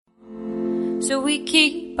So we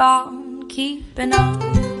keep on keeping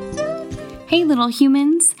on. Hey, little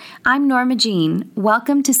humans. I'm Norma Jean.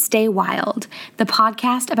 Welcome to Stay Wild, the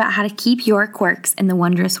podcast about how to keep your quirks in the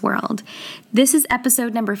wondrous world. This is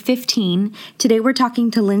episode number 15. Today we're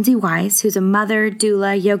talking to Lindsay Weiss, who's a mother,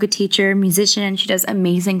 doula, yoga teacher, musician. She does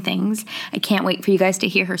amazing things. I can't wait for you guys to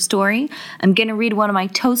hear her story. I'm going to read one of my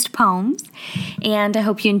toast poems, and I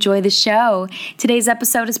hope you enjoy the show. Today's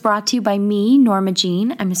episode is brought to you by me, Norma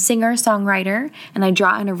Jean. I'm a singer, songwriter, and I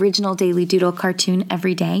draw an original Daily Doodle cartoon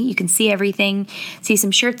every day. You can see everything, see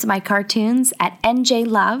some shirts of my cartoons at NJ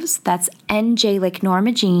Loves. That's NJ like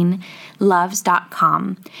Norma Jean,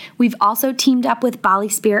 loves.com. We've also teamed up with Bali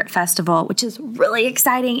Spirit Festival, which is really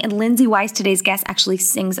exciting. And Lindsay Weiss, today's guest, actually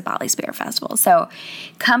sings at Bali Spirit Festival. So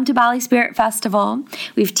come to Bali Spirit Festival.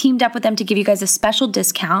 We've teamed up with them to give you guys a special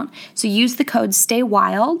discount. So use the code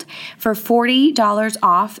STAYWILD for $40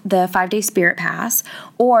 off the 5-day Spirit Pass,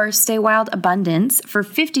 or Stay Wild Abundance for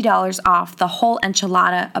 $50 off the whole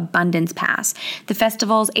Enchilada Abundance Pass. The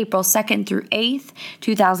festival is April 2nd through 8th,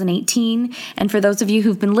 2018. And for those of you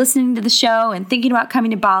who've been listening to the show and thinking about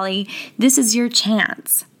coming to Bali, this is your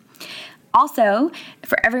chance. Also,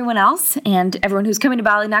 for everyone else and everyone who's coming to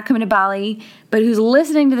Bali, not coming to Bali, but who's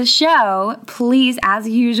listening to the show, please, as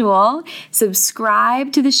usual,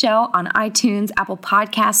 subscribe to the show on iTunes, Apple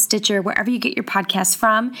Podcasts, Stitcher, wherever you get your podcasts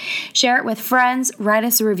from. Share it with friends. Write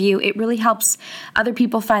us a review. It really helps other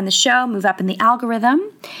people find the show, move up in the algorithm.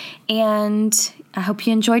 And I hope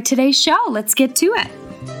you enjoyed today's show. Let's get to it.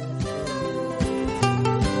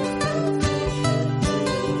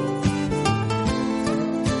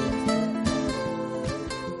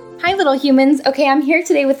 Hi, little humans. Okay, I'm here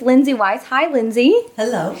today with Lindsay Weiss. Hi, Lindsay.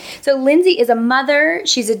 Hello. So Lindsay is a mother,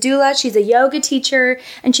 she's a doula, she's a yoga teacher,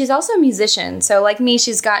 and she's also a musician. So like me,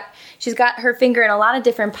 she's got her finger in a lot of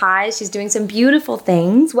different pies. She's doing some beautiful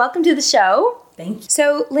things. Welcome to the show. Thank you.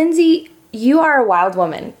 So Lindsay, you are a wild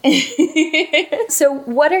woman. So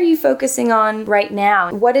what are you focusing on right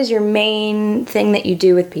now? What is your main thing that you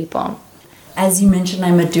do with people? As you mentioned,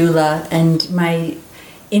 I'm a doula, and my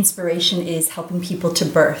inspiration is helping people to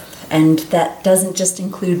birth, and that doesn't just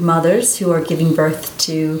include mothers who are giving birth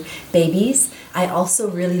to babies. I also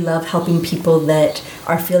really love helping people that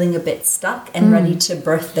are feeling a bit stuck and ready to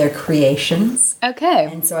birth their creations. Okay.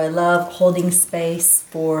 And so I love holding space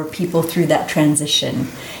for people through that transition.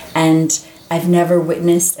 And I've never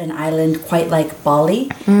witnessed an island quite like Bali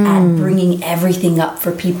at bringing everything up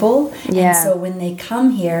for people. Yeah. And so when they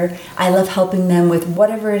come here, I love helping them with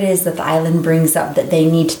whatever it is that the island brings up that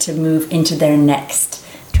they need to move into their next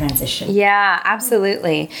transition. Yeah,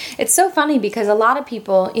 absolutely. It's so funny because a lot of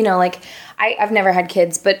people, like I've never had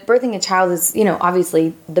kids, but birthing a child is,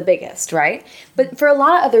 obviously the biggest, right? But for a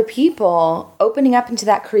lot of other people, opening up into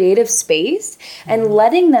that creative space and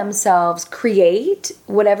letting themselves create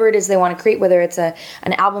whatever it is they want to create, whether it's an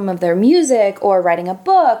album of their music or writing a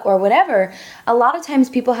book or whatever, a lot of times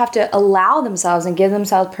people have to allow themselves and give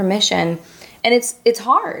themselves permission. And it's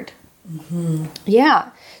hard. Mm-hmm. Yeah.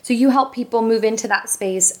 So you help people move into that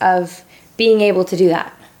space of being able to do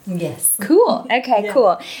that. Yes. Cool. Okay, yeah.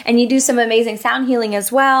 Cool. And you do some amazing sound healing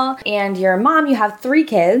as well. And you're a mom. You have 3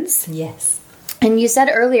 kids. Yes. And you said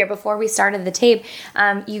earlier, before we started the tape,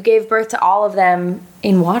 you gave birth to all of them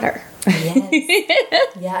in water. Yes.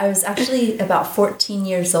 Yeah, I was actually about 14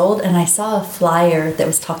 years old, and I saw a flyer that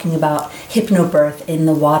was talking about hypnobirth in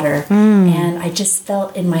the water. And I just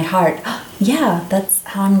felt in my heart, yeah, that's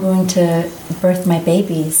how I'm going to birth my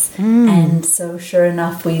babies. And so sure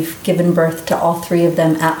enough, we've given birth to all 3 of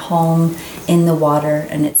them at home in the water,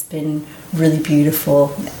 and it's been really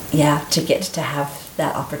beautiful, to get to have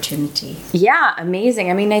that opportunity. Yeah, amazing.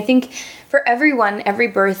 I mean, I think for everyone, every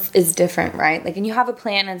birth is different, right? And you have a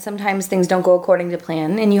plan, and sometimes things don't go according to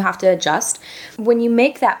plan, and you have to adjust. When you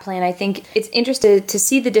make that plan, I think it's interesting to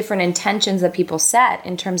see the different intentions that people set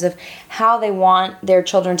in terms of how they want their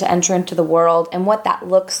children to enter into the world and what that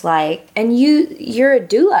looks like. And you're a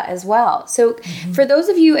doula as well. So for those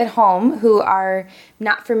of you at home who are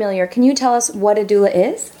not familiar, can you tell us what a doula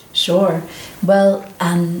is? Sure. Well,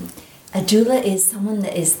 a doula is someone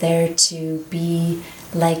that is there to be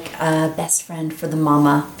like a best friend for the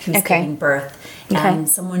mama who's giving birth. And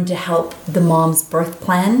someone to help the mom's birth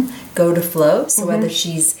plan go to flow. So whether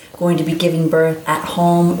she's going to be giving birth at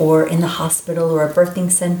home or in the hospital or a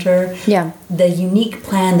birthing center, the unique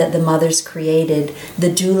plan that the mother's created, the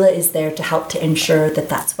doula is there to help to ensure that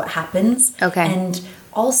that's what happens. And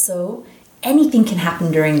also, anything can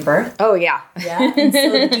happen during birth. Oh, yeah. Yeah. And so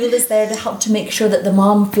the doula's there to help to make sure that the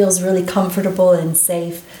mom feels really comfortable and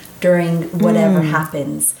safe during whatever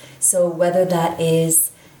happens. So whether that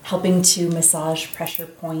is helping to massage pressure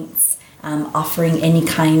points, offering any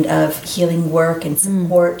kind of healing work and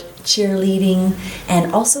support, cheerleading,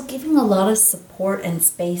 and also giving a lot of support and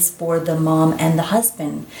space for the mom and the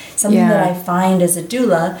husband. Something that I find as a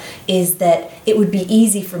doula is that it would be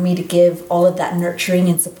easy for me to give all of that nurturing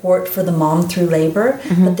and support for the mom through labor,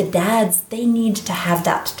 but the dads, they need to have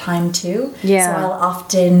that time too. So I'll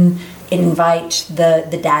often invite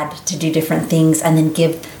the dad to do different things and then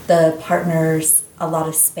give the partners a lot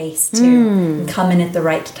of space to come in at the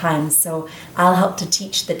right time. So I'll help to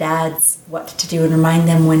teach the dads what to do and remind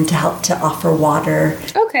them when to help to offer water.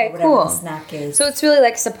 Okay, cool. The snack is. So it's really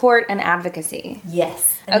like support and advocacy.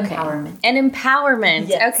 Yes. And empowerment. And empowerment.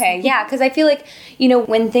 Yes. Okay, yeah, because I feel like,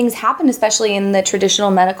 when things happen, especially in the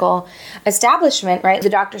traditional medical establishment, right,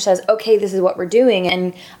 the doctor says, okay, this is what we're doing.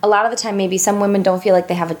 And a lot of the time, maybe some women don't feel like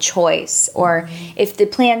they have a choice. Or if the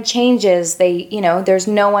plan changes, they, there's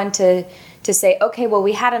no one to say, okay, well,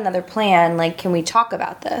 we had another plan. Like, can we talk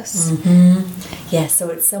about this? Yeah, so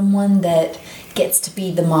it's someone that gets to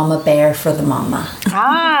be the mama bear for the mama.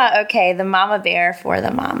 Okay, the mama bear for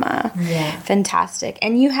the mama. Yeah. Fantastic.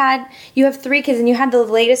 And you have 3 kids, and you had the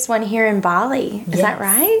latest one here in Bali. Is that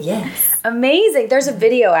right? Yes. Amazing. There's a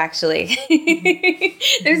video, actually.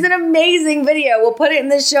 There's an amazing video. We'll put it in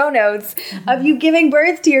the show notes of you giving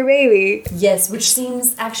birth to your baby. Yes, which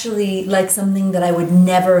seems actually like something that I would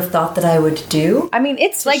never have thought that I would do. I mean,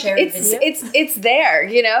 it's like, it's there,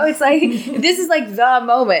 It's like, this is like the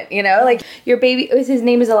moment, Like your baby, his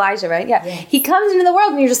name is Elijah, right? Yeah. Yes. He comes into the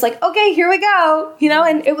world and you're just like, okay, here we go,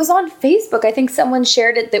 And it was on Facebook. I think someone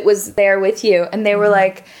shared it that was there with you, and they were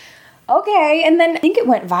like, okay. And then I think it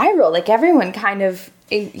went viral. Like everyone kind of,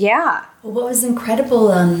 yeah. Well, what was incredible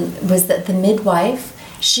was that the midwife,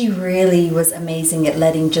 she really was amazing at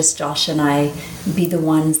letting just Josh and I be the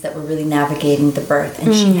ones that were really navigating the birth.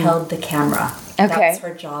 And she held the camera. Okay. That's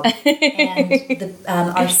her job. And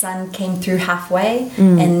our son came through halfway,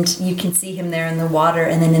 and you can see him there in the water.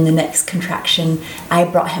 And then in the next contraction, I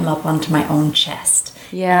brought him up onto my own chest.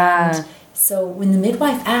 Yeah. And so when the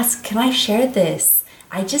midwife asked, can I share this?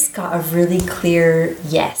 I just got a really clear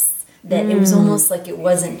yes. That it was almost like it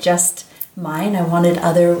wasn't just mine. I wanted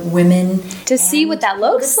other women to see what that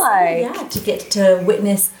looks like. Yeah, to get to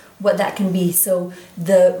witness what that can be. So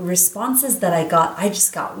the responses that I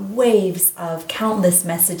just got waves of countless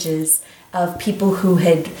messages of people who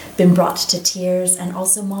had been brought to tears, and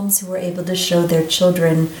also moms who were able to show their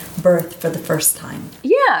children birth for the first time.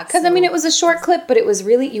 Yeah, because it was a short clip, but it was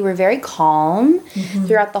really, you were very calm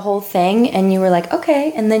throughout the whole thing, and you were like,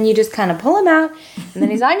 okay, and then you just kind of pull him out, and then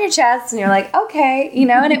he's on your chest, and you're like, okay,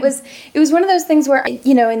 and it was one of those things where,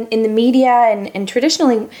 in the media and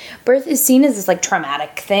traditionally, birth is seen as this like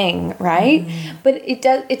traumatic thing, right? But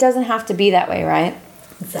it doesn't have to be that way, right?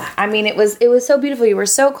 Exactly. It was so beautiful. You were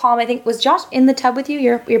so calm. I think, was Josh in the tub with you,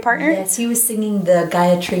 your partner? Yes, he was singing the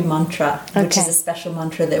Gayatri mantra, which is a special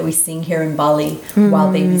mantra that we sing here in Bali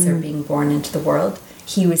while babies are being born into the world.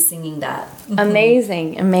 He was singing that.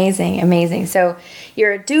 Amazing, amazing, amazing. So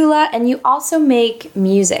you're a doula, and you also make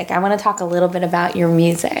music. I want to talk a little bit about your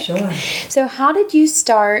music. Sure. So how did you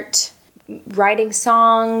start writing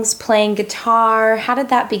songs, playing guitar? How did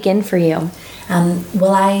that begin for you?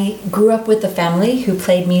 Well, I grew up with a family who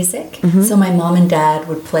played music. So my mom and dad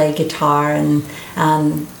would play guitar, and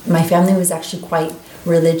my family was actually quite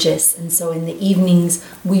religious. And so in the evenings,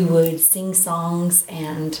 we would sing songs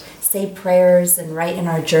and say prayers and write in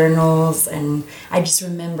our journals. And I just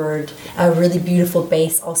remembered a really beautiful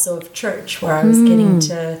base also of church, where I was getting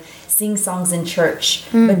to sing songs in church.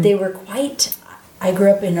 But they were I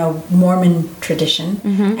grew up in a Mormon tradition,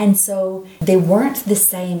 and so they weren't the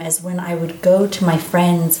same as when I would go to my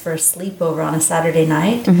friends for a sleepover on a Saturday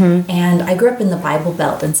night. And I grew up in the Bible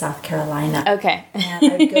Belt in South Carolina. Okay.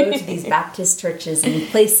 And I would go to these Baptist churches and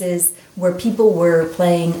places where people were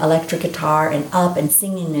playing electric guitar and up and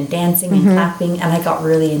singing and dancing and clapping, and I got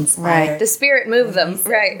really inspired. Right. The Spirit moved them.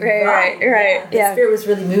 Right. Yeah. The Spirit was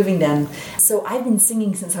really moving them. So I've been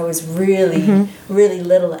singing since I was really, really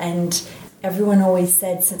little, and everyone always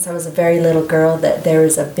said since I was a very little girl that there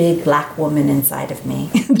was a big black woman inside of me.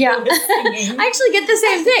 Yeah. I actually get the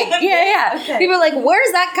same thing. Yeah. Okay. People are like,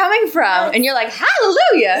 where's that coming from? And you're like,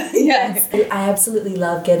 hallelujah. Yes. I absolutely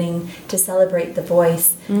love getting to celebrate the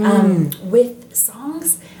voice. With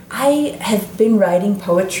songs, I have been writing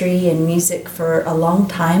poetry and music for a long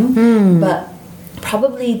time, but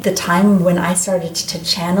probably the time when I started to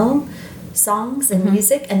channel songs and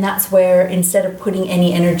music, and that's where instead of putting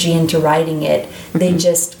any energy into writing it, they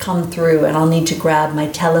just come through, and I'll need to grab my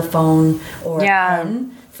telephone or a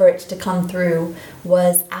pen for it to come through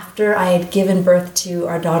was after I had given birth to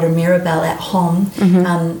our daughter Mirabelle at home.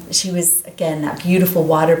 She was, again, that beautiful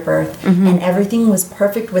water birth, and everything was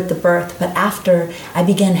perfect with the birth. But after, I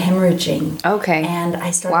began hemorrhaging. Okay. And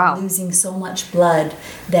I started losing so much blood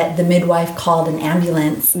that the midwife called an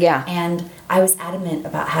ambulance. Yeah. And I was adamant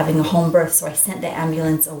about having a home birth, so I sent the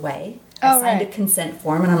ambulance away. I signed a consent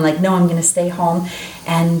form, and I'm like, no, I'm going to stay home.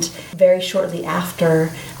 And very shortly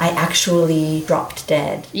after, I actually dropped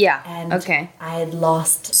dead. Yeah, and I had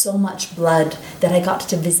lost so much blood that I got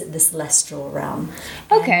to visit the celestial realm.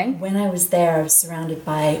 Okay. And when I was there, I was surrounded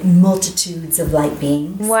by multitudes of light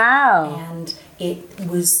beings. Wow. And it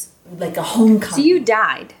was like a homecoming. So you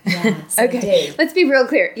died. Yes, okay. I did. Let's be real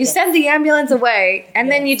clear. You sent the ambulance away, and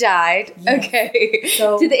then you died. Yes. Okay.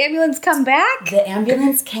 So did the ambulance come back? The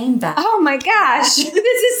ambulance came back. Oh my gosh. This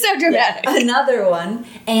is so dramatic. Another one.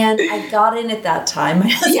 And I got in at that time. My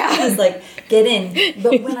husband was like, get in.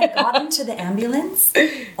 But when I got into the ambulance,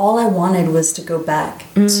 all I wanted was to go back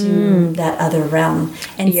to that other realm.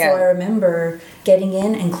 And so I remember getting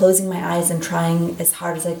in and closing my eyes and trying as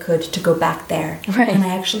hard as I could to go back there. Right. And I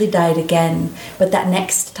actually died again. But that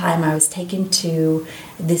next time I was taken to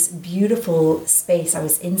this beautiful space. I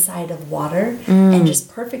was inside of water and just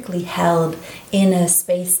perfectly held in a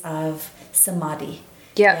space of samadhi.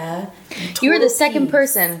 Yeah. You were the second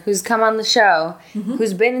person who's come on the show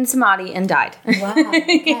who's been in samadhi and died. Wow.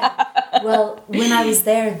 Yeah. Well, when I was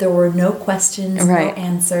there were no questions, no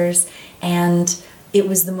answers, and it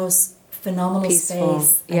was the most phenomenal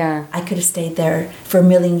space. Yeah. I could have stayed there for a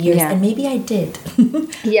million years, and maybe I did.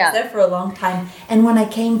 Yeah. I was there for a long time. And when I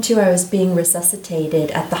came to, I was being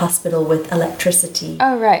resuscitated at the hospital with electricity.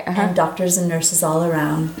 Oh, right. And doctors and nurses all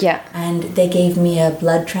around. Yeah. And they gave me a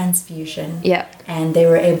blood transfusion. Yeah. And they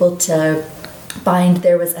were able to find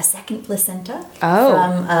there was a second placenta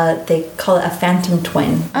from, they call it a phantom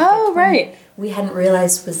twin. Oh, right. We hadn't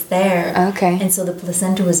realized was there. Okay. And so the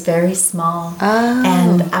placenta was very small. Oh.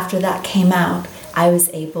 And after that came out, I was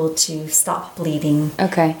able to stop bleeding.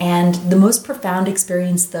 Okay. And the most profound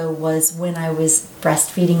experience, though, was when I was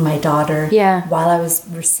breastfeeding my daughter. Yeah. While I was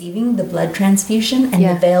receiving the blood transfusion, and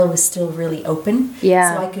the veil was still really open.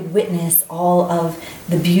 Yeah. So I could witness all of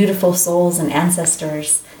the beautiful souls and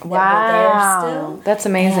ancestors that were there still. That's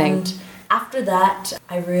amazing. And after that,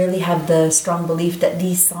 I really have the strong belief that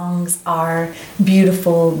these songs are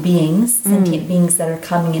beautiful beings, sentient beings that are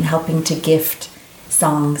coming and helping to gift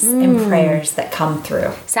songs and prayers that come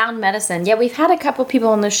through. Sound medicine. Yeah, we've had a couple people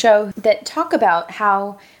on the show that talk about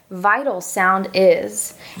how vital sound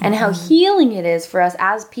is and how healing it is for us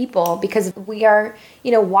as people, because we are,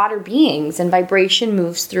 water beings and vibration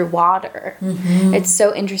moves through water. It's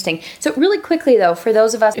so interesting. So really quickly though, for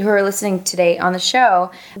those of us who are listening today on the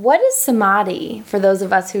show, what is samadhi for those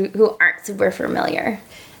of us who aren't super familiar?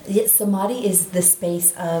 Samadhi is the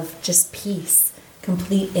space of just peace,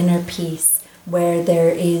 complete inner peace, where there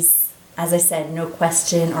is, as I said, no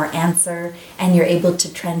question or answer, and you're able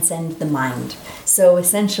to transcend the mind. So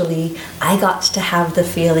essentially, I got to have the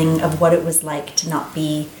feeling of what it was like to not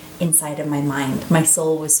be inside of my mind. My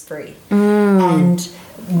soul was free. And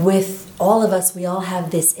with all of us, we all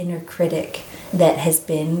have this inner critic that has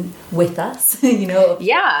been with us,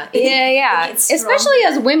 Yeah. Especially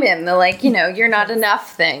as women, the you're not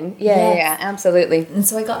enough thing. Yeah, absolutely. And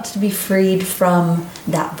so I got to be freed from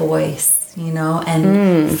that voice.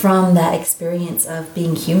 And from that experience of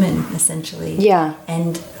being human, essentially. Yeah.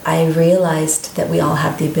 And I realized that we all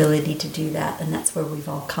have the ability to do that, and that's where we've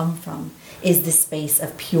all come from, is this space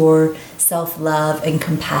of pure self-love and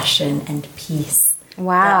compassion and peace.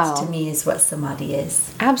 Wow. That, to me, is what samadhi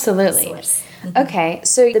is. Absolutely. Okay,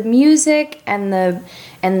 so the music and the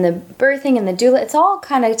birthing and the doula, it's all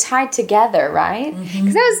kind of tied together, right?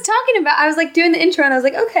 Because I was doing the intro and I was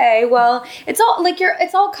like, okay, well, it's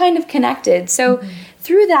all kind of connected. So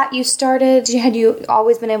through that had you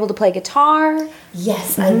always been able to play guitar?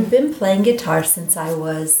 Yes, I've been playing guitar since I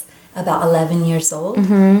was about 11 years old.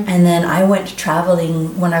 And then I went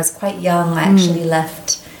traveling when I was quite young. I actually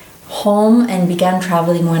left home and began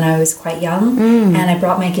traveling when I was quite young, and I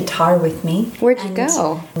brought my guitar with me. Where'd you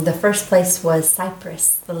go? The first place was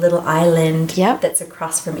Cyprus, the little island that's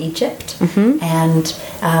across from Egypt. And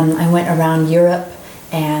I went around Europe,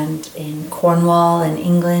 and in Cornwall and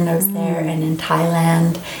England I was there, and in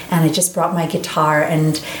Thailand, and I just brought my guitar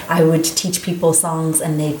and I would teach people songs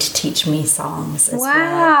and they'd teach me songs as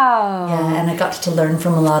well. Yeah, and I got to learn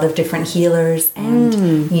from a lot of different healers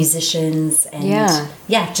and musicians, and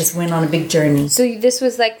just went on a big journey. So this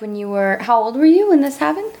was when you were, how old were you when this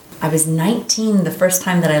happened? I was 19 the first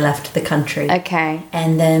time that I left the country. Okay.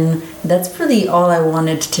 And then that's really all I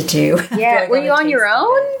wanted to do. Yeah. Were you on your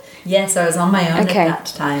own? Yes, I was on my own at that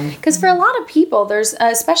time. Because for a lot of people, there's,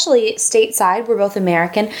 especially stateside, we're both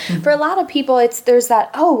American, for a lot of people, there's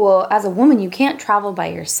that, oh, well, as a woman, you can't travel by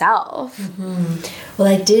yourself. Well,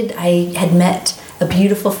 I had met a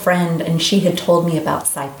beautiful friend, and she had told me about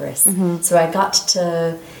Cyprus. So I got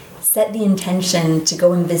to set the intention to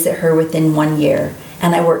go and visit her within 1 year.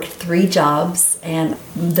 And I worked 3 jobs, and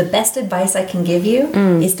the best advice I can give you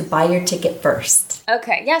is to buy your ticket first.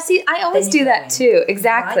 Okay. Yeah, see, I always do that too.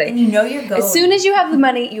 Exactly. Right? And you know you're going. As soon as you have the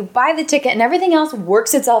money, you buy the ticket, and everything else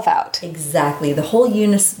works itself out. Exactly. The whole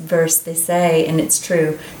universe, they say, and it's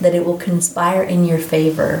true, that it will conspire in your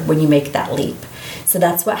favor when you make that leap. So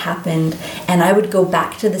that's what happened. And I would go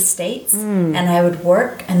back to the States, and I would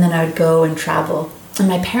work, and then I would go and travel. And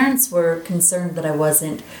my parents were concerned that I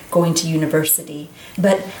wasn't going to university,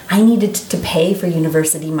 but I needed to pay for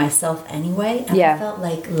university myself anyway. And I felt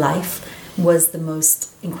like life was the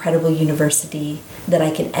most incredible university that I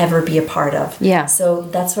could ever be a part of. Yeah. So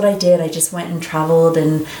that's what I did. I just went and traveled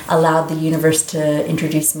and allowed the universe to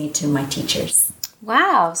introduce me to my teachers.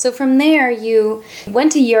 Wow. So from there, you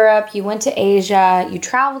went to Europe, you went to Asia, you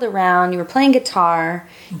traveled around, you were playing guitar,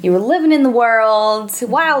 you were living in the world,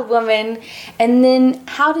 wild woman. And then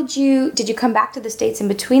did you come back to the States in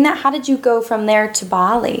between that? How did you go from there to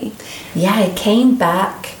Bali? Yeah, I came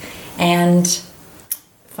back, and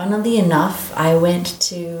funnily enough, I went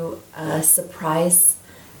to a surprise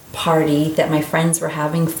party that my friends were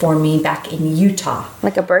having for me back in Utah.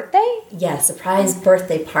 Like a birthday? Yeah, surprise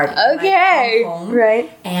birthday party. Okay.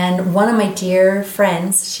 Right. And one of my dear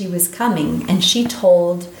friends, she was coming, and she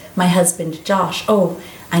told my husband, Josh, oh,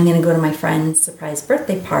 I'm going to go to my friend's surprise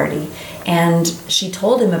birthday party. And she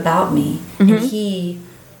told him about me, and he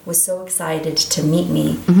was so excited to meet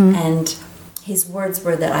me. And his words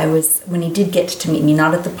were that when he did get to meet me,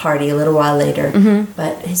 not at the party, a little while later,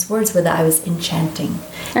 but his words were that I was enchanting.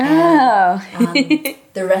 Oh. And,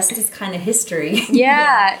 the rest is kind of history.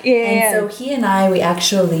 Yeah. And so he and I, we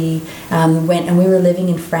actually went, and we were living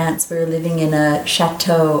in France. We were living in a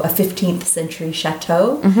chateau, a 15th century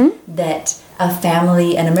chateau that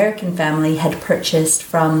an American family had purchased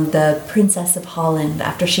from the Princess of Holland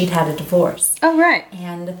after she'd had a divorce. Oh, right.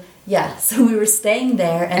 And yeah, so we were staying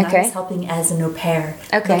there, and I was helping as an au pair,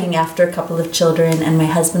 looking after a couple of children, and my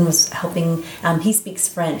husband was helping. He speaks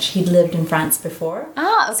French. He'd lived in France before.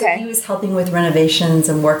 Ah, okay. So he was helping with renovations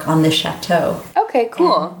and work on this chateau. Okay,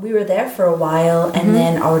 cool. And we were there for a while, and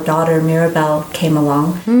then our daughter Mirabelle came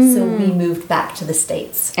along, so we moved back to the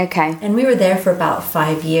States. Okay. And we were there for about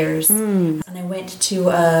 5 years, and I went to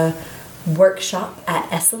a workshop at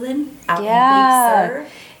Esalen out in Big Sur.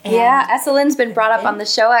 Esselin's been brought up on the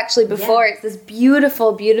show actually before. It's this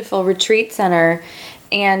beautiful, beautiful retreat center,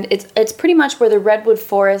 and it's pretty much where the redwood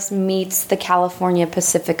forest meets the California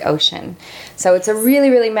Pacific Ocean. So it's a really,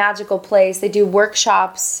 really magical place. They do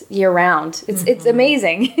workshops year round. It's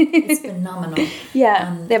amazing. It's phenomenal.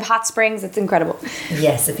 They have hot springs. It's incredible.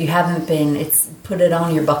 Yes, if you haven't been, put it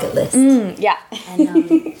on your bucket list. Yeah.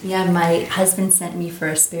 And my husband sent me for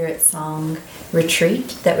a spirit song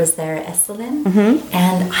retreat that was there at Esalen.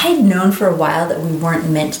 And I had known for a while that we weren't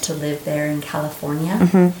meant to live there in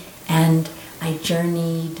California. And I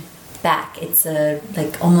journeyed back. It's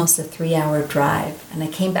almost a 3-hour drive. And I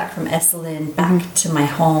came back from Esalen back to my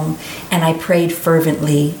home, and I prayed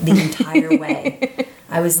fervently the entire way.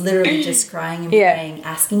 I was literally just crying and praying,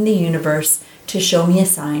 asking the universe to show me a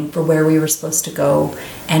sign for where we were supposed to go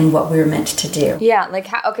and what we were meant to do. Yeah,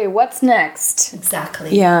 what's next?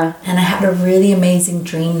 Exactly. Yeah. And I had a really amazing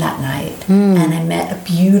dream that night. And I met a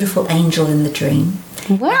beautiful angel in the dream.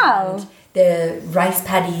 Wow. And the rice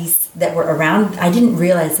paddies that were around, I didn't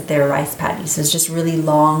realize that they were rice paddies. It was just really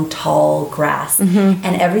long, tall grass. And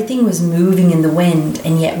everything was moving in the wind.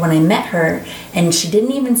 And yet when I met her, and she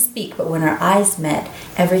didn't even speak, but when our eyes met,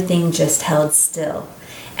 everything just held still.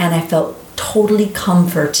 And I felt totally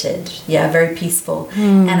comforted. Very peaceful.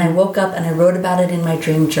 And I woke up and I wrote about it in my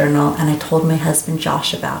dream journal, and I told my husband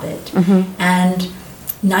Josh about it. And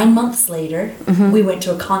 9 months later, we went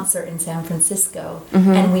to a concert in San Francisco,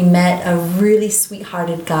 and we met a really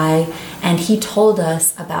sweethearted guy, and he told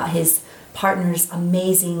us about his partner's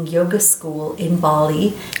amazing yoga school in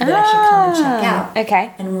Bali that I should come and check out.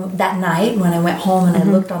 Okay. And that night, when I went home and I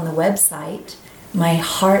looked on the website, my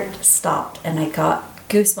heart stopped, and I got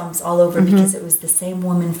goosebumps all over because it was the same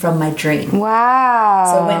woman from my dream. Wow.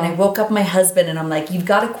 So when I woke up my husband, and I'm like, you've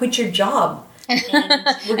got to quit your job.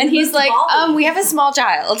 And he's like, we have a small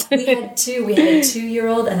child. We had a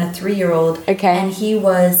 2-year-old and a 3-year-old. Okay. And he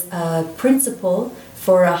was a principal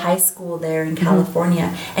for a high school there in California,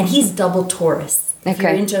 and he's double Taurus. If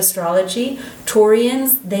you're into astrology, Taurians,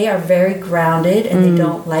 they are very grounded and they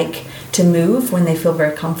don't like to move when they feel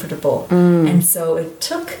very comfortable. And so it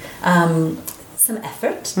took some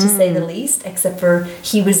effort, to say the least, except for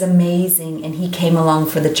he was amazing and he came along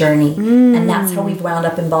for the journey. And that's how we've wound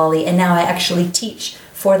up in Bali. And now I actually teach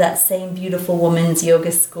for that same beautiful woman's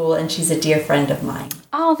yoga school, and she's a dear friend of mine.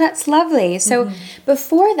 Oh, that's lovely. So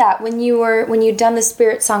before that, when you'd done the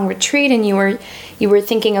Spirit Song retreat and you were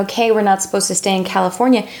thinking, okay, we're not supposed to stay in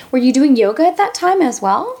California, were you doing yoga at that time as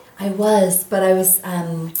well? I was, but I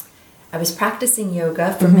was practicing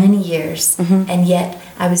yoga for many years, and yet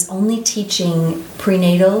I was only teaching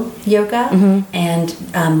prenatal yoga and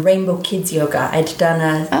Rainbow Kids Yoga. I'd done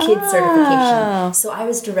a kids certification. So I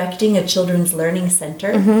was directing a children's learning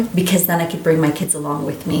center because then I could bring my kids along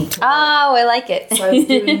with me. Oh, I like it. So I was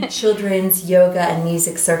doing children's yoga and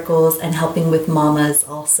music circles and helping with mamas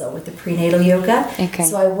also with the prenatal yoga. Okay.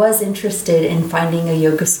 So I was interested in finding a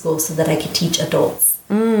yoga school so that I could teach adults.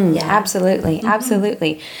 Absolutely.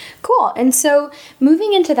 Absolutely. Cool. And so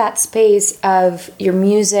moving into that space of your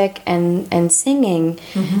music and singing,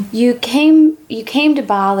 you came to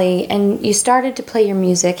Bali and you started to play your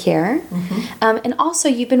music here. And also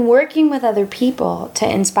you've been working with other people to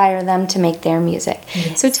inspire them to make their music.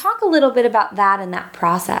 Yes. So talk a little bit about that and that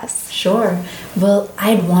process. Sure. Well,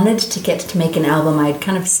 I'd wanted to get to make an album. I'd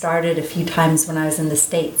kind of started a few times when I was in the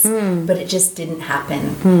States, but it just didn't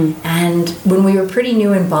happen. And when we were pretty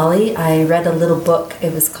new in Bali, I read a little book.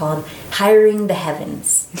 It was called Hiring the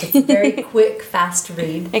Heavens. It's a very quick, fast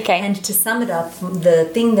read. Okay. And to sum it up, the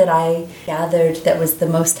thing that I gathered that was the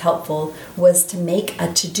most helpful was to make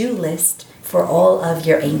a to-do list for all of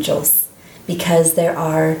your angels. Because there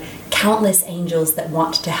are countless angels that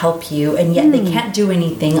want to help you, and yet they can't do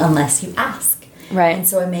anything unless you ask. Right. And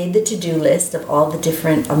so I made the to-do list of all the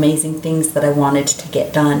different amazing things that I wanted to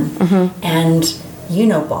get done. And you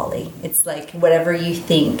know Bali. It's like whatever you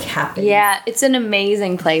think happens. Yeah, it's an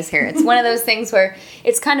amazing place here. It's one of those things where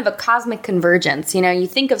it's kind of a cosmic convergence. You know, you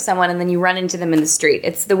think of someone and then you run into them in the street.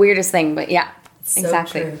 It's the weirdest thing, but yeah, So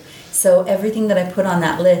exactly. True. So everything that I put on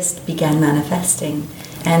that list began manifesting.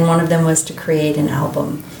 And one of them was to create an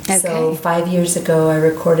album. Okay. So 5 years ago, I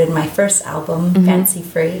recorded my first album, Fancy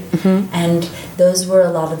Free. And those were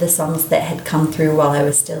a lot of the songs that had come through while I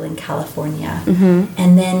was still in California.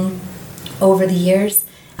 And then over the years,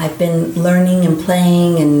 I've been learning and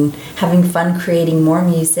playing and having fun creating more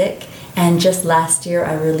music. And just last year,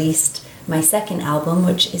 I released my second album,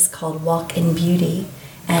 which is called Walk in Beauty.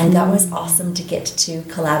 And that was awesome to get to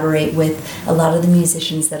collaborate with a lot of the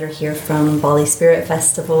musicians that are here from Bali Spirit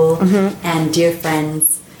Festival and dear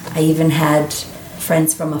friends. I even had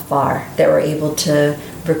friends from afar that were able to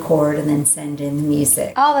record and then send in the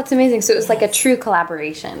music. Oh, that's amazing. So it was like a true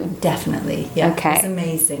collaboration. Definitely. Yeah. Okay. It was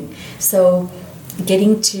amazing. So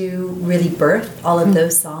getting to really birth all of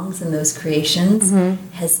those songs and those creations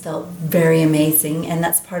has felt very amazing. And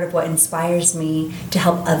that's part of what inspires me to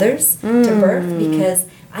help others to birth, because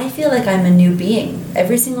I feel like I'm a new being.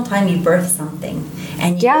 Every single time you birth something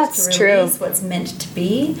and you get to release what's meant to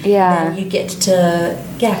be, then you get to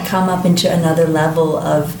come up into another level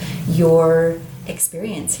of your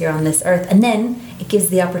experience here on this earth. And then it gives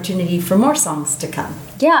the opportunity for more songs to come.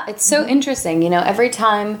 Yeah, it's so interesting. You know, every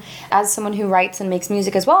time, as someone who writes and makes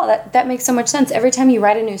music as well, that makes so much sense. Every time you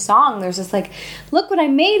write a new song, there's this like, look what I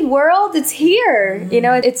made, world, it's here. You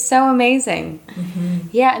know, it's so amazing.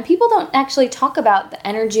 Yeah, and people don't actually talk about the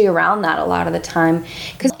energy around that a lot of the time.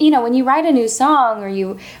 Because, you know, when you write a new song or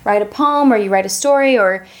you write a poem or you write a story,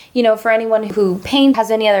 or, you know, for anyone who paints,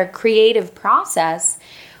 has any other creative process,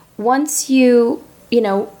 once you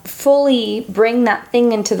know, fully bring that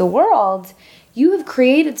thing into the world, you have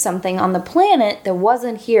created something on the planet that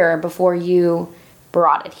wasn't here before you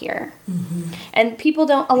brought it here. And people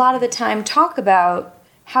don't a lot of the time talk about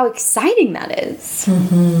how exciting that is.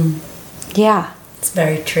 Yeah. It's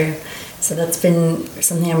very true. So that's been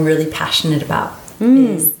something I'm really passionate about,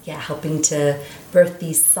 is helping to birth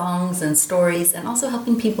these songs and stories, and also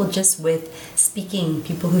helping people just with speaking,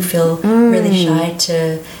 people who feel really shy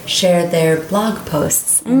to share their blog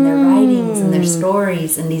posts and their writings and their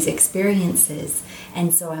stories and these experiences.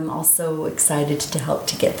 And so I'm also excited to help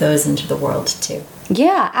to get those into the world too.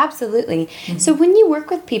 Yeah, absolutely. So when you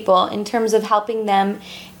work with people in terms of helping them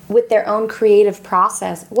with their own creative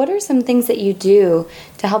process, what are some things that you do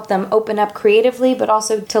to help them open up creatively, but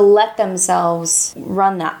also to let themselves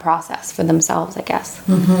run that process for themselves, I guess?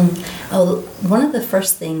 One of the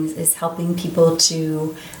first things is helping people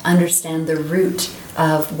to understand the root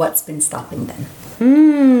of what's been stopping them.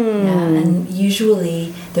 Yeah, and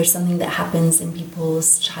usually there's something that happens in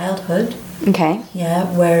people's childhood. Okay.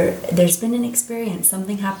 Yeah, where there's been an experience,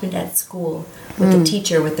 something happened at school with the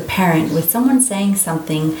teacher, with the parent, with someone saying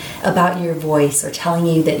something about your voice or telling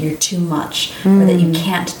you that you're too much or that you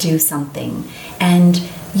can't do something. And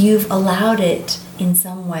you've allowed it in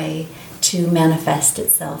some way to manifest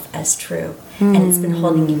itself as true. And it's been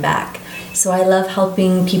holding you back. So I love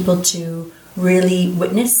helping people to really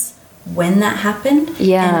witness when that happened,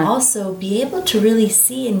 and also be able to really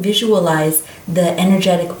see and visualize the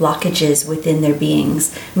energetic blockages within their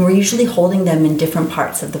beings. And we're usually holding them in different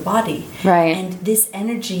parts of the body. Right. And this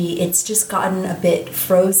energy, it's just gotten a bit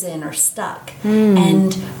frozen or stuck.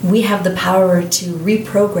 And we have the power to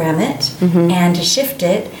reprogram it and to shift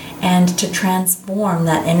it and to transform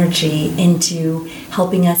that energy into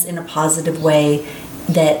helping us in a positive way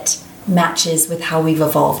that matches with how we've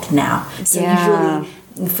evolved now. So usually,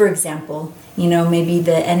 for example, maybe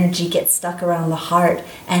the energy gets stuck around the heart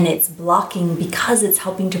and it's blocking because it's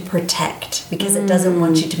helping to protect, because it doesn't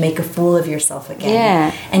want you to make a fool of yourself again.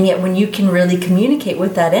 Yeah. And yet when you can really communicate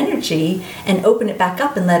with that energy and open it back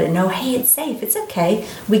up and let it know, hey, it's safe, it's okay,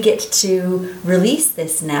 we get to release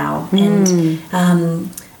this now. And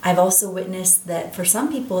I've also witnessed that for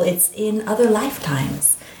some people it's in other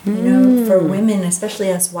lifetimes. For women,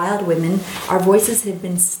 especially us wild women, our voices have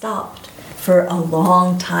been stopped for a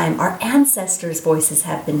long time. Our ancestors' voices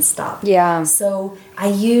have been stopped. Yeah. So I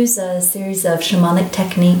use a series of shamanic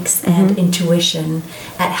techniques and intuition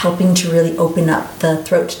at helping to really open up the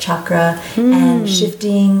throat chakra and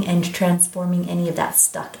shifting and transforming any of that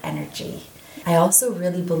stuck energy. I also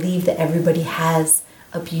really believe that everybody has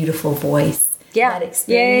a beautiful voice. Yeah. That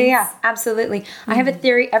experience. Yeah, absolutely. I have a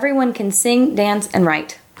theory. Everyone can sing, dance, and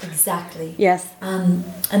write. Exactly. Yes. And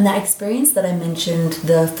that experience that I mentioned,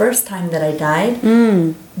 the first time that I died,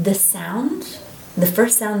 the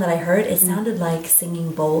first sound that I heard, it sounded like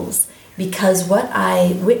singing bowls, because what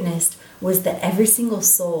I witnessed was that every single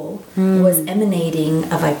soul was emanating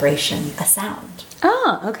a vibration, a sound.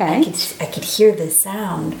 Oh, okay. I could hear the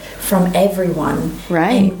sound from everyone.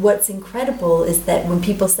 Right. And what's incredible is that when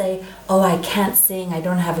people say, oh, I can't sing, I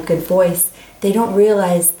don't have a good voice, they don't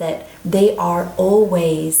realize that they are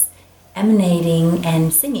always emanating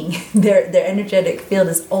and singing. Their energetic field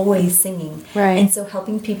is always singing. Right. And so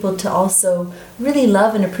helping people to also really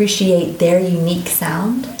love and appreciate their unique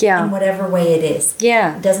sound in whatever way it is.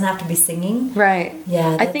 Yeah. It doesn't have to be singing. Right.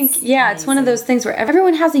 Yeah. I think, it's one of those things where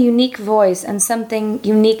everyone has a unique voice and something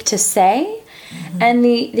unique to say. And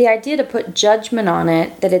the idea to put judgment on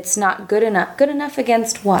it, that it's not good enough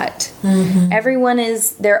against what? Everyone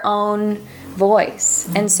is their own voice.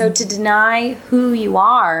 And so to deny who you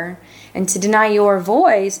are and to deny your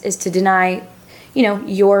voice is to deny,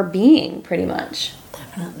 your being, pretty much.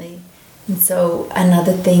 Definitely. And so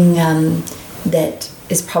another thing that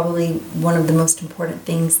is probably one of the most important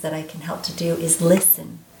things that I can help to do is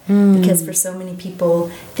listen. Because for so many people,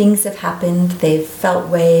 things have happened, they've felt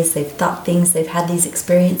ways, they've thought things, they've had these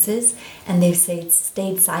experiences, and they've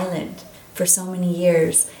stayed silent for so many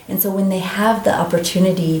years. And so when they have the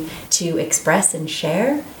opportunity to express and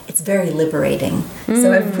share, it's very liberating.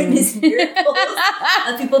 So I've witnessed miracles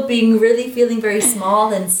of people feeling very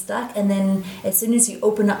small and stuck, and then as soon as you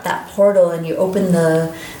open up that portal and you open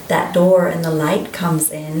that door and the light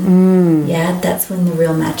comes in, that's when the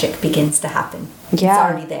real magic begins to happen. It's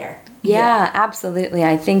already there. Yeah, absolutely.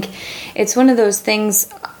 I think it's one of those things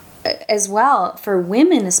as well, for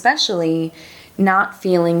women especially, not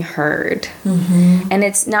feeling heard. And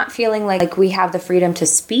it's not feeling like we have the freedom to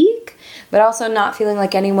speak, but also not feeling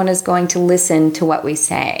like anyone is going to listen to what we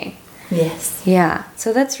say. Yes. Yeah.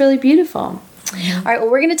 So that's really beautiful. All right. Well,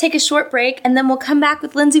 we're going to take a short break and then we'll come back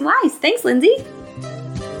with Lindsay Weiss. Thanks, Lindsay.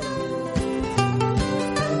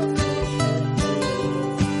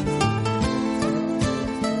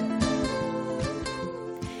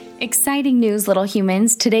 Exciting news, little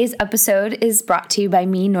humans. Today's episode is brought to you by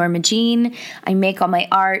me, Norma Jean. I make all my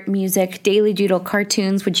art, music, daily doodle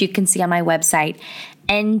cartoons, which you can see on my website,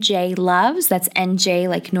 NJ Loves. That's NJ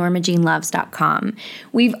like NormaJeanLoves.com.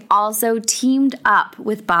 We've also teamed up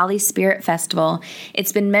with Bali Spirit Festival.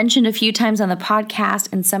 It's been mentioned a few times on the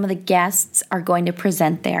podcast, and some of the guests are going to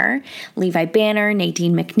present there. Levi Banner,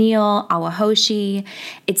 Nadine McNeil, Awahoshi.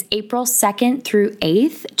 It's April 2nd through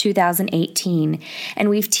 8th, 2018. And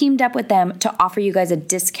we've teamed up with them to offer you guys a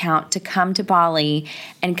discount to come to Bali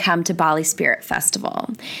and come to Bali Spirit Festival.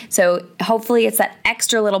 So hopefully it's that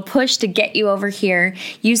extra little push to get you over here.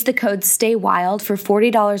 use the code STAYWILD for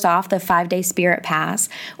 $40 off the 5-day Spirit Pass,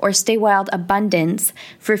 or Stay Wild Abundance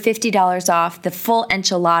for $50 off the full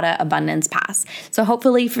Enchilada Abundance Pass. So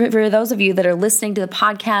hopefully for those of you that are listening to the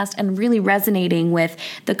podcast and really resonating with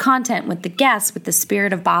the content, with the guests, with the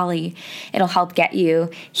spirit of Bali, it'll help get you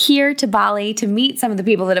here to Bali to meet some of the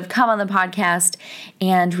people that have come on the podcast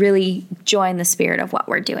and really join the spirit of what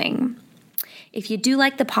we're doing. If you do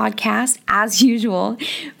like the podcast, as usual,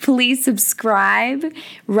 please subscribe,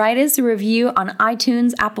 write us a review on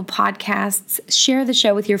iTunes, Apple Podcasts, share the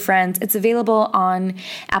show with your friends. It's available on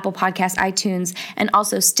Apple Podcasts, iTunes, and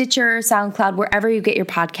also Stitcher, SoundCloud, wherever you get your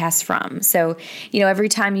podcasts from. So, every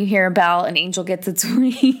time you hear a bell, an angel gets its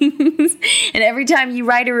wings. And every time you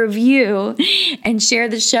write a review and share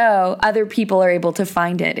the show, other people are able to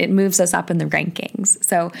find it. It moves us up in the rankings.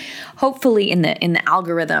 So hopefully in the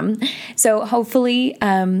algorithm. So hopefully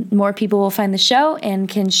more people will find the show and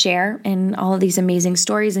can share in all of these amazing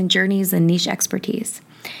stories and journeys and niche expertise.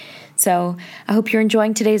 So I hope you're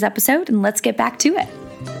enjoying today's episode, and let's get back to it.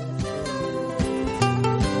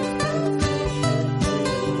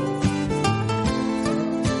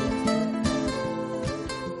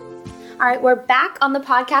 All right, we're back on the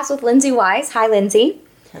podcast with Lindsay Wise. Hi, Lindsay.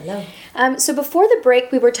 Hello. So before the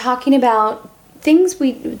break, we were talking about things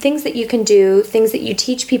that you can do, things that you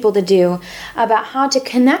teach people to do, about how to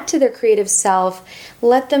connect to their creative self,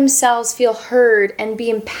 let themselves feel heard, and be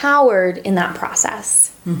empowered in that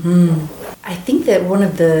process. Mm-hmm. I think that one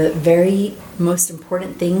of the very most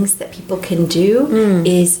important things that people can do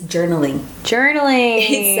is journaling. Journaling.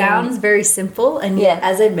 It sounds very simple, and yet,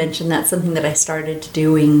 as I mentioned, that's something that I started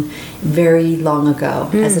doing very long ago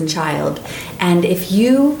as a child. And if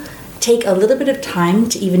you take a little bit of time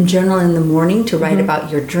to even journal in the morning to write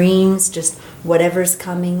about your dreams, just whatever's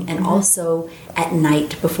coming, and also at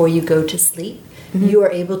night before you go to sleep, you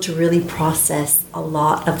are able to really process a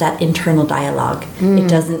lot of that internal dialogue. It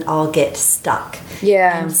doesn't all get stuck.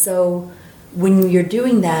 Yeah. And so when you're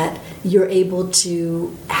doing that, you're able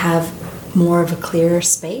to have more of a clearer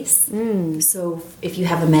space. So if you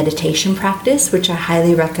have a meditation practice, which I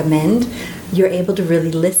highly recommend, you're able to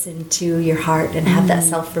really listen to your heart and have that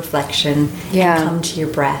self-reflection and come to your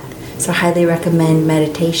breath. So I highly recommend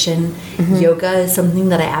meditation. Yoga is something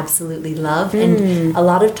that I absolutely love. And a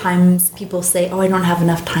lot of times people say, I don't have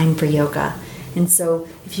enough time for yoga. And so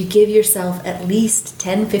if you give yourself at least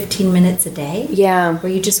 10-15 minutes a day, where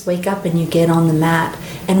you just wake up and you get on the mat.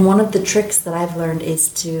 And one of the tricks that I've learned is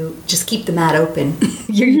to just keep the mat open,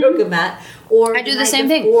 your yoga mat. Or I do the same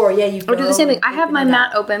thing. Or you do the same thing. I have my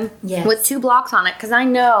mat open with 2 blocks on it because I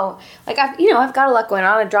know, I've got a lot going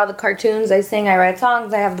on. I draw the cartoons, I sing, I write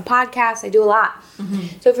songs, I have the podcast, I do a lot.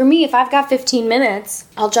 So for me, if I've got 15 minutes,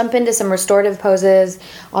 I'll jump into some restorative poses.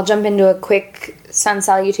 I'll jump into a quick sun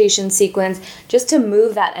salutation sequence just to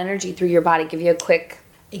move that energy through your body, give you a quick...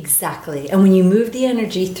 Exactly. And when you move the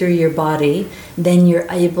energy through your body, then you're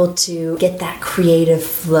able to get that creative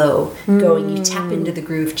flow going. You tap into the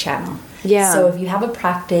groove channel. Yeah. So if you have a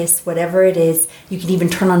practice, whatever it is, you can even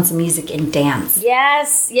turn on some music and dance.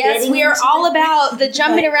 Yes, we are all about the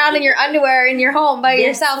jumping around in your underwear in your home by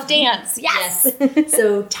yourself dance. Yes.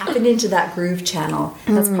 So tapping into that groove channel,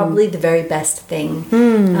 that's probably the very best thing.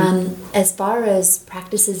 As far as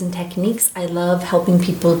practices and techniques, I love helping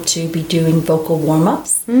people to be doing vocal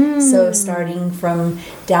warm-ups. So starting from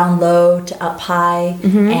down low to up high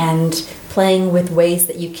and playing with ways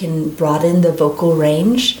that you can broaden the vocal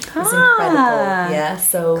range is incredible. Yeah,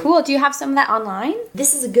 so cool. Do you have some of that online?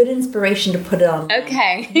 This is a good inspiration to put it on.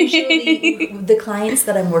 Okay. Usually the clients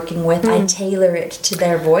that I'm working with, I tailor it to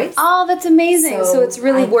their voice. Oh, that's amazing. So it's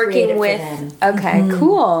really working with them. Okay,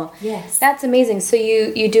 cool. Yes. That's amazing. So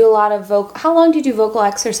you do a lot of vocal. How long do you do vocal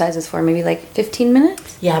exercises for? Maybe like 15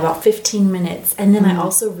 minutes? Yeah, about 15 minutes. And then I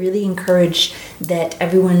also really encourage that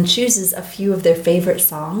everyone chooses a few of their favorite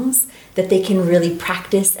songs that they can really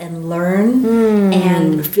practice and learn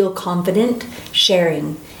and feel confident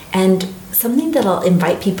sharing. And something that I'll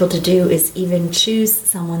invite people to do is even choose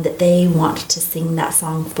someone that they want to sing that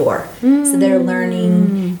song for. So they're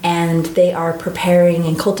learning and they are preparing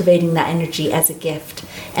and cultivating that energy as a gift.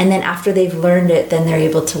 And then after they've learned it, then they're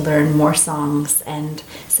able to learn more songs, and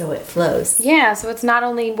so it flows. Yeah, so it's not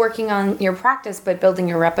only working on your practice, but building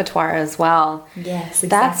your repertoire as well. Yes, exactly.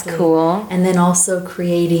 That's cool. And then also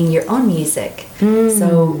creating your own music.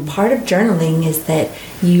 So part of journaling is that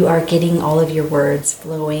you are getting all of your words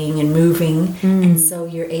flowing and moving, and so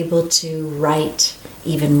you're able to write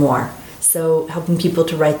even more. So helping people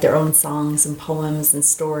to write their own songs and poems and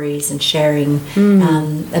stories and sharing,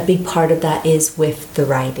 a big part of that is with the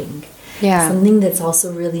writing. Yeah. Something that's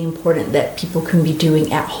also really important that people can be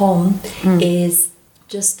doing at home is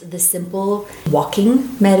just the simple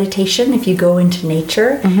walking meditation. If you go into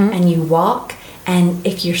nature and you walk, and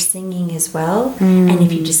if you're singing as well, and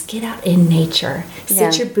if you just get out in nature,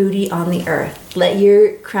 sit your booty on the earth, let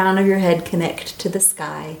your crown of your head connect to the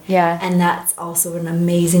sky. Yeah. And that's also an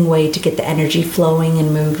amazing way to get the energy flowing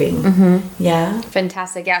and moving. Yeah.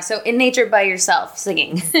 Fantastic. Yeah. So in nature by yourself,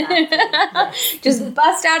 singing. Exactly. Yes. Just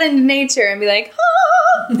bust out into nature and be like,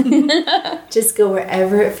 ah! Just go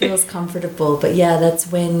wherever it feels comfortable. But yeah,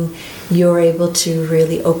 that's when you're able to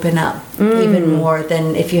really open up even more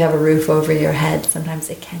than if you have a roof over your head. Sometimes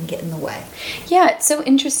it can get in the way. Yeah, it's so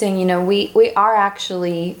interesting. You know, we are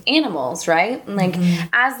actually animals, right? Like,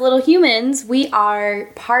 as little humans, we are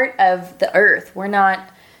part of the earth. We're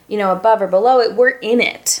not, you know, above or below it. We're in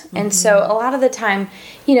it. And so a lot of the time,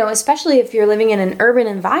 you know, especially if you're living in an urban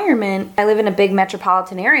environment, I live in a big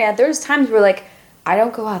metropolitan area, there's times where, like, I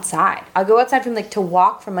don't go outside. I'll go outside from, like, to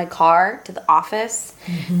walk from my car to the office,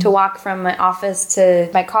 to walk from my office to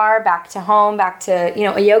my car, back to home, back to, you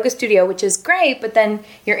know, a yoga studio, which is great, but then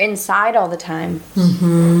you're inside all the time.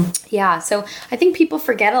 Yeah, so I think people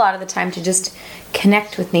forget a lot of the time to just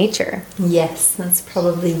connect with nature. Yes, that's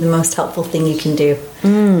probably the most helpful thing you can do.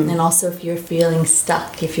 And also if you're feeling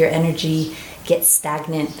stuck, if your energy gets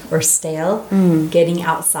stagnant or stale, getting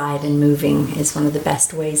outside and moving is one of the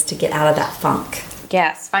best ways to get out of that funk.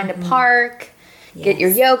 Yes, find a park, get your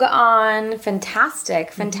yoga on.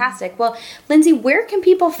 Fantastic, fantastic. Well, Lindsay, where can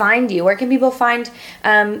people find you? Where can people find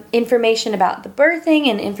information about the birthing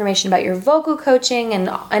and information about your vocal coaching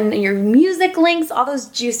and your music links, all those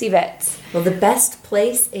juicy bits? Well, the best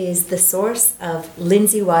place is the source of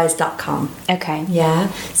lindsaywise.com. Okay. Yeah,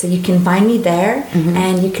 so you can find me there,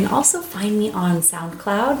 and you can also find me on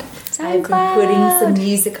SoundCloud. I've been putting some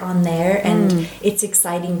music on there, and it's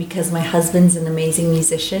exciting because my husband's an amazing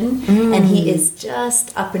musician, and he is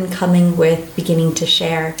just up and coming with beginning to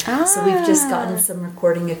share. So we've just gotten some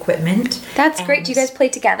recording equipment. That's great. Do you guys play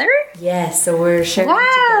together? Yes, so we're sharing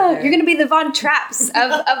Wow, together. you're going to be the Von Trapps of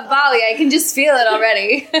Bali. I can just feel it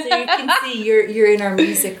already. So you can see you're in our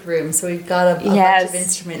music room, so we've got a bunch of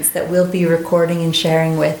instruments that we'll be recording and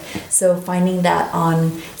sharing with. So finding that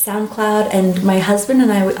on SoundCloud, and my husband and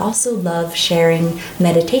I would also love sharing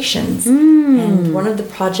meditations. And one of the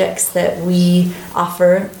projects that we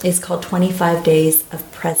offer is called 25 Days of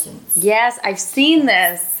Presence. Yes, I've seen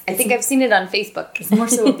this. I think I've seen it on Facebook. It's more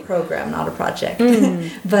so a program, not a project.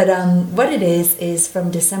 But what it is from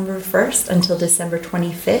December 1st until December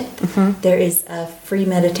 25th, there is a free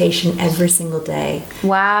meditation every single day.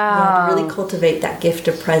 Wow. Yeah, to really cultivate that gift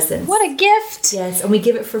of presence. What a gift. Yes, and we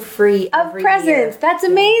give it for free every Presence. year. That's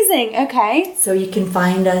amazing. Okay. So you can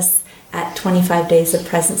find us at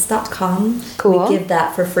 25daysofpresence.com. Cool. We give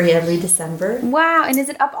that for free every December. Wow. And is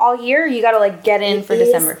it up all year? Or you got to like get in for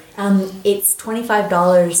December. It's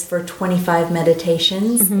 $25 for 25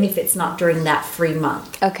 meditations if it's not during that free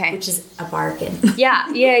month. Okay. Which is a bargain. Yeah.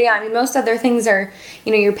 I mean, most other things are,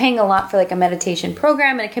 you know, you're paying a lot for like a meditation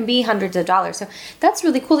program, and it can be hundreds of dollars. So that's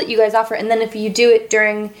really cool that you guys offer. And then if you do it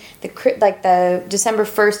during the December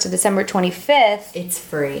 1st to December 25th, It's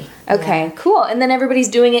free. Okay, Yeah. cool. And then everybody's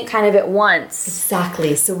doing it kind of at once.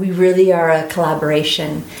 Exactly. So we really are a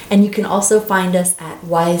collaboration. And you can also find us at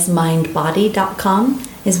wisemindbody.com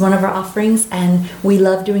is one of our offerings. And we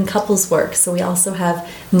love doing couples work. So we also have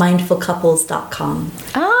mindfulcouples.com.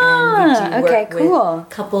 Okay, cool. With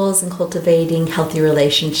couples and cultivating healthy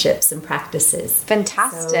relationships and practices.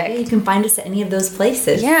 Fantastic. So, yeah, you can find us at any of those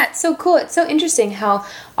places. Yeah, it's so cool. It's so interesting how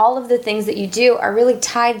all of the things that you do are really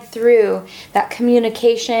tied through that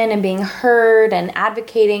communication and being heard and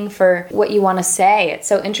advocating for what you want to say. It's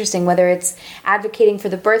so interesting, whether it's advocating for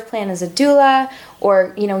the birth plan as a doula,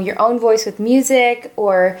 or, you know, your own voice with music,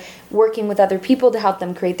 or working with other people to help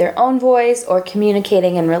them create their own voice, or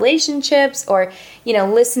communicating in relationships, or, you know,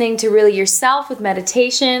 listening to really yourself with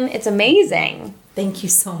meditation. It's amazing. Thank you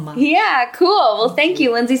so much. Yeah, cool. Well, thank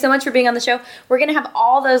you, Lindsay, so much for being on the show. We're going to have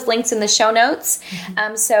all those links in the show notes.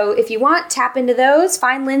 So if you want, tap into those,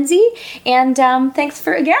 find Lindsay, and thanks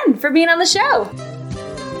for being on the show.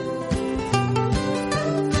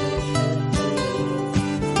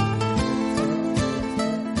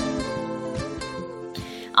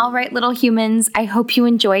 All right, little humans, I hope you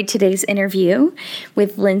enjoyed today's interview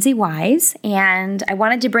with Lindsay Wise, and I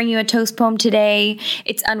wanted to bring you a toast poem today.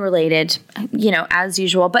 It's unrelated, you know, as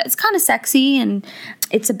usual, but it's kind of sexy, and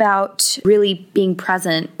it's about really being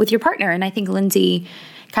present with your partner, and I think Lindsay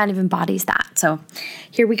kind of embodies that. So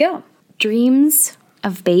here we go. Dreams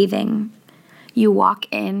of bathing. You walk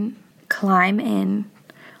in, climb in,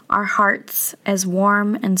 our hearts as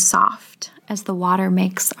warm and soft as the water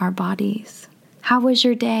makes our bodies. How was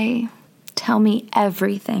your day? Tell me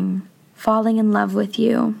everything. Falling in love with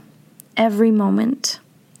you every moment.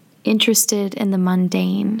 Interested in the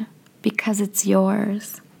mundane because it's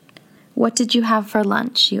yours. What did you have for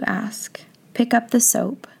lunch, you ask? Pick up the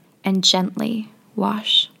soap and gently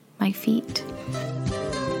wash my feet.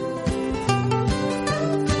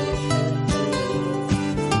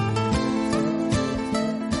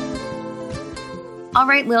 All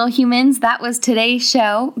right, little humans, that was today's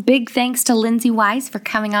show. Big thanks to Lindsay Weiss for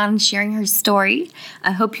coming on and sharing her story.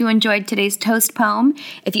 I hope you enjoyed today's toast poem.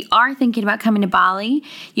 If you are thinking about coming to Bali,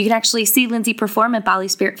 you can actually see Lindsay perform at Bali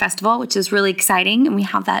Spirit Festival, which is really exciting. And we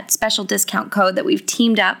have that special discount code that we've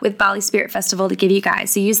teamed up with Bali Spirit Festival to give you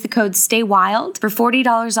guys. So use the code STAYWILD for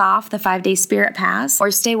 $40 off the 5-day Spirit Pass,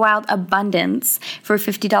 or Stay Wild Abundance for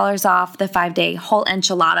 $50 off the 5-day Whole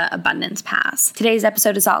Enchilada Abundance Pass. Today's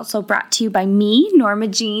episode is also brought to you by me, Norma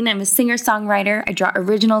Jean. I'm a singer-songwriter. I draw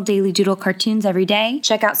original Daily Doodle cartoons every day.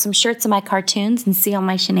 Check out some shirts of my cartoons and see all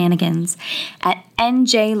my shenanigans at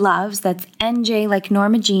NJ Loves. That's NJ like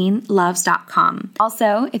Norma Jean, loves.com.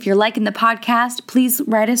 Also, if you're liking the podcast, please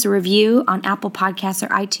write us a review on Apple Podcasts or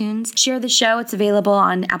iTunes. Share the show. It's available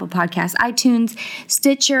on Apple Podcasts, iTunes,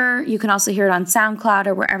 Stitcher. You can also hear it on SoundCloud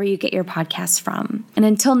or wherever you get your podcasts from. And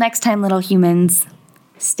until next time, little humans,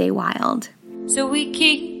 stay wild. So we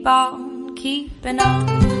keep on keeping on.